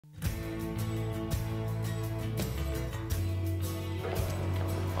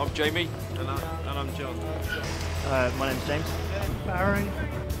I'm Jamie. And I'm John. My name's James. Barry.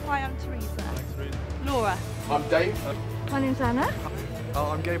 Hi, I'm Teresa. Laura. I'm Dave. My name's Anna.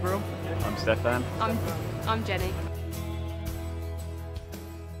 I'm Gabriel. I'm Stefan. I'm Jenny.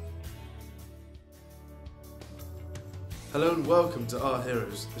 Hello and welcome to Our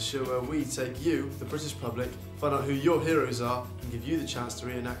Heroes, the show where we take you, the British public, find out who your heroes are and give you the chance to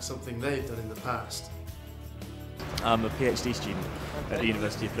reenact something they've done in the past. I'm a PhD student at the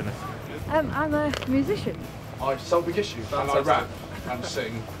University of Plymouth. I'm a musician. I sell big issues and I rap and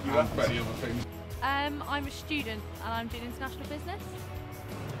sing and many other things. I'm a student and I'm doing international business.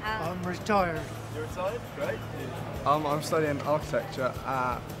 I'm retired. You're retired? Great. I'm studying architecture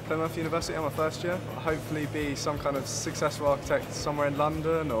at Plymouth University. I'm my first year. I'll hopefully be some kind of successful architect somewhere in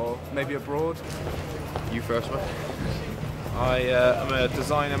London or maybe abroad. You first, mate. I'm a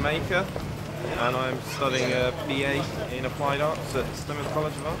designer maker and I'm studying a BA in Applied Arts at Plymouth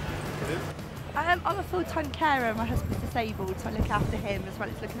College of Art. I'm a full-time carer. My husband's disabled, so I look after him as well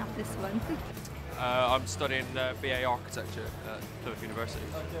as looking after this one. I'm studying BA Architecture at Plymouth University.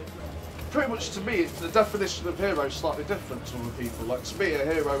 Pretty much to me, the definition of hero is slightly different to other people. Like to me, a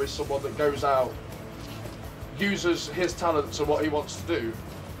hero is someone that goes out, uses his talents and what he wants to do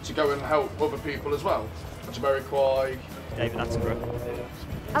to go and help other people as well. Jamiroquai. David Attenborough.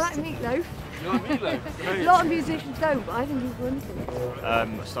 I like meatloaf. You like meatloaf? A lot of musicians don't, but I think he's wonderful.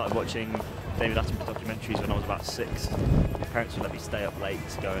 I started watching David Attenborough documentaries when I was about 6. My parents would let me stay up late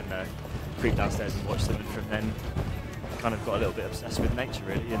to go and creep downstairs and watch them, and from then kind of got a little bit obsessed with nature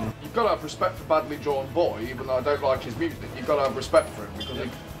really. And You've got to have respect for Badly Drawn Boy, even though I don't like his music. You've got to have respect for him because he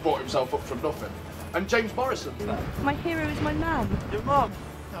brought himself up from nothing. And James Morrison. My hero is my mum. Your mum?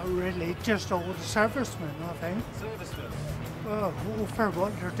 No, really, just all the servicemen, I think. Serviceman. Well, all for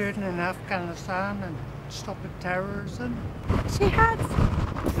what they're doing in Afghanistan and stopping terrorism. She had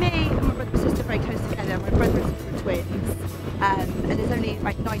me and my brother and sister very close together. My brother and sister are twins, and there's only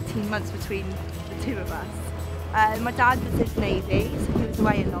like 19 months between the two of us. My dad was in the Navy, so he was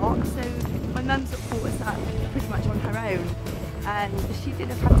away a lot, so my mum sort of brought us up pretty much on her own. And she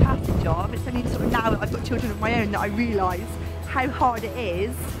did a fantastic job. It's only sort of now that I've got children of my own that I realise how hard it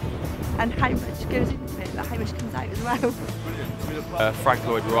is and how much goes into it, but how much comes out as well. Frank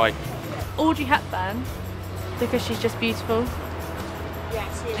Lloyd Wright. Audrey Hepburn, because she's just beautiful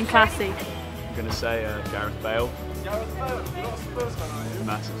and classy. I'm going to say Gareth Bale. Gareth Bale, you're not a Spurs fan, are you?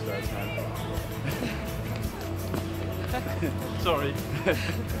 Massive Spurs fan. Sorry.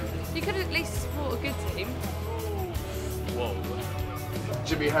 You could at least support a good team. Whoa.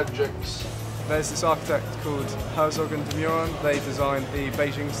 Jimi Hendrix. There's this architect called Herzog and de Meuron. They designed the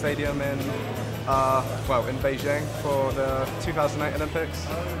Beijing Stadium in Beijing for the 2008 Olympics.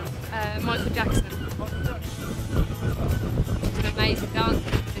 Michael Jackson. He's an amazing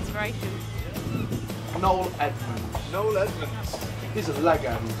dancer, inspiration. Noel Edmonds. Noel Edmonds. He's a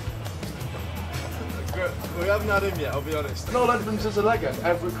legend. We haven't had him yet, I'll be honest. Noel Edmonds is a legend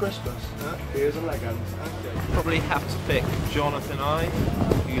every Christmas. He is a legend. Probably have to pick Jonathan Ive,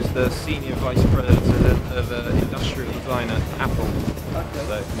 who's the Senior Vice President of Industrial Design at Apple. Okay.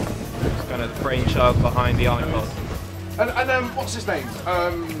 So it's kind of the brainchild behind the iPod. And what's his name?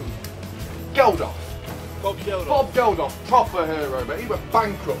 Geldof. Bob Geldof. Bob Geldof, proper hero, but he went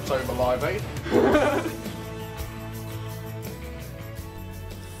bankrupt over Live Aid.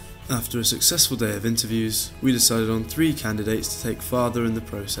 After a successful day of interviews, we decided on 3 candidates to take farther in the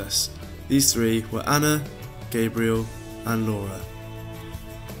process. These 3 were Anna, Gabriel and Laura.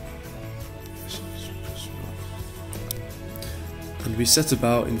 And we set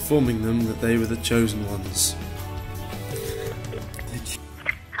about informing them that they were the chosen ones.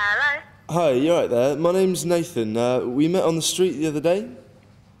 Hello. Hi, you alright there? My name's Nathan. We met on the street the other day.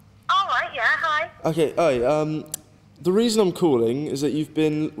 Alright, yeah, hi. Okay, hi. The reason I'm calling is that we've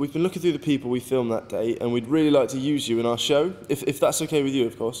been looking through the people we filmed that day, and we'd really like to use you in our show, if that's okay with you,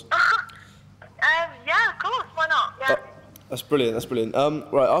 of course. Yeah, of course, why not? Yeah. That's brilliant, that's brilliant.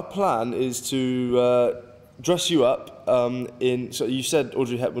 Right, our plan is to dress you up so you said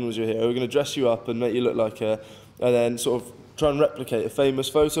Audrey Hepburn was your hero. We're going to dress you up and make you look like her, and then sort of try and replicate a famous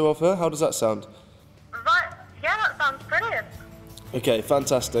photo of her. How does that sound? Right, yeah, that sounds brilliant. Okay,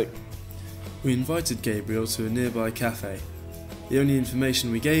 fantastic. We invited Gabriel to a nearby cafe. The only information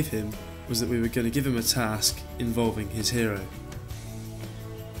we gave him was that we were going to give him a task involving his hero.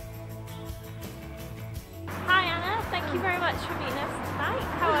 Hi Anna, thank you very much for meeting us tonight.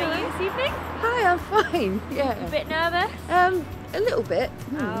 How are you this evening? Hi, I'm fine. Yeah. A bit nervous? A little bit.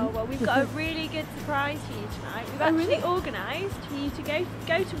 Oh, well, we've got a really good surprise for you tonight. We've actually organised for you to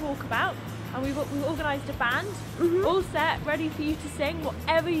go to Walkabout and we've organised a band, all set, ready for you to sing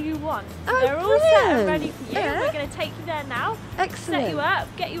whatever you want. So they're all set and ready for you. Yeah. We're going to take you there now, Excellent. set you up,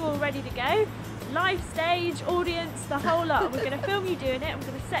 get you all ready to go. Live stage, audience, the whole lot. We're going to film you doing it. We're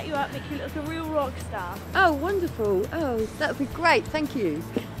going to set you up, make you look like a real rock star. Oh, wonderful. Oh, that would be great. Thank you.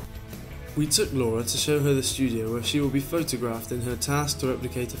 We took Laura to show her the studio where she will be photographed in her task to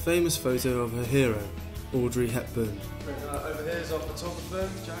replicate a famous photo of her hero, Audrey Hepburn. Over here is our photographer,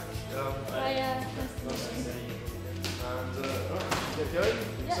 Jack. Hiya. Nice to see you. And, alright, get going?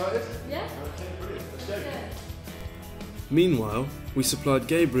 Excited? Yeah. Okay, brilliant. Let's go. Meanwhile, we supplied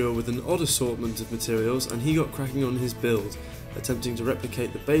Gabriel with an odd assortment of materials and he got cracking on his build, attempting to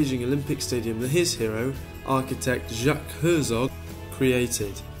replicate the Beijing Olympic Stadium that his hero, architect Jacques Herzog,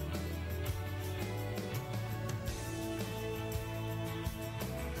 created.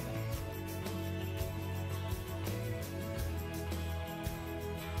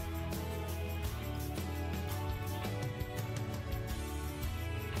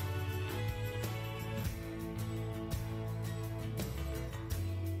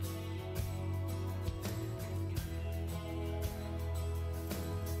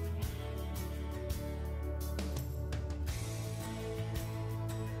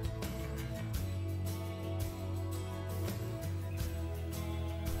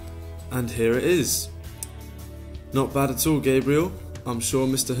 And here it is. Not bad at all, Gabriel. I'm sure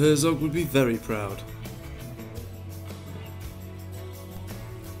Mr. Herzog would be very proud.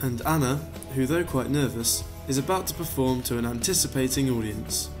 And Anna, who though quite nervous, is about to perform to an anticipating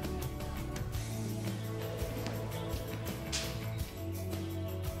audience.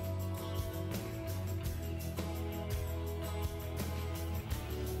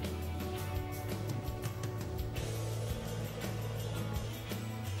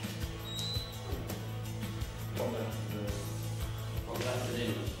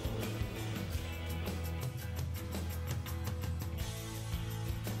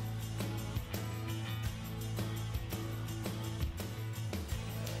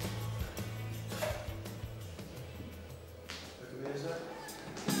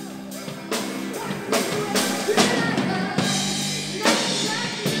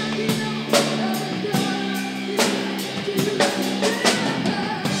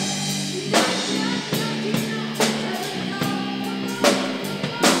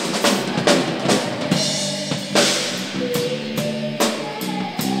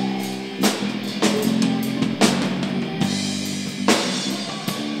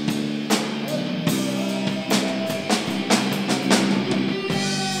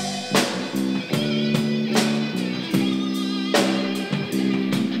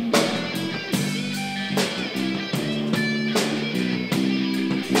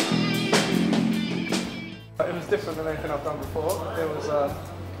 Different than anything I've done before. It was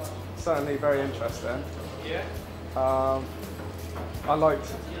certainly very interesting. I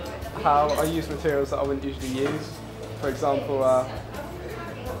liked how I used materials that I wouldn't usually use. For example,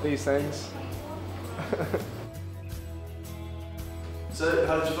 these things. So,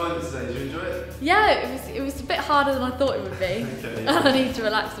 how did you find it today? Did you enjoy it? Yeah, it was a bit harder than I thought it would be. Okay. And I need to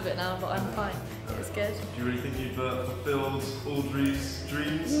relax a bit now, but I'm fine. It was good. Do you really think you've fulfilled Audrey's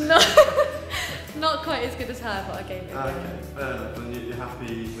dreams? No, not quite as good as her, but I gave it a go. Okay, fair enough. And you're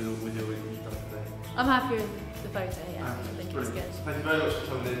happy with your stuff today? I'm happy with the photo, yeah. I think it was good. Thank you very much for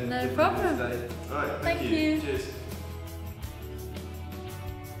coming in. No problem. Alright, thank you. you. Cheers.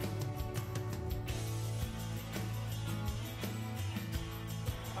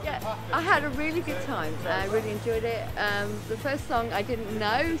 Yeah, I had a really good time. I really enjoyed it. The first song I didn't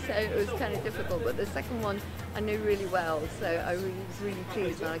know, so it was kind of difficult, but the second one I knew really well, so I was really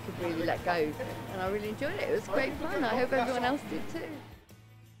pleased and I could really let go. And I really enjoyed it. It was great fun. I hope everyone else did too.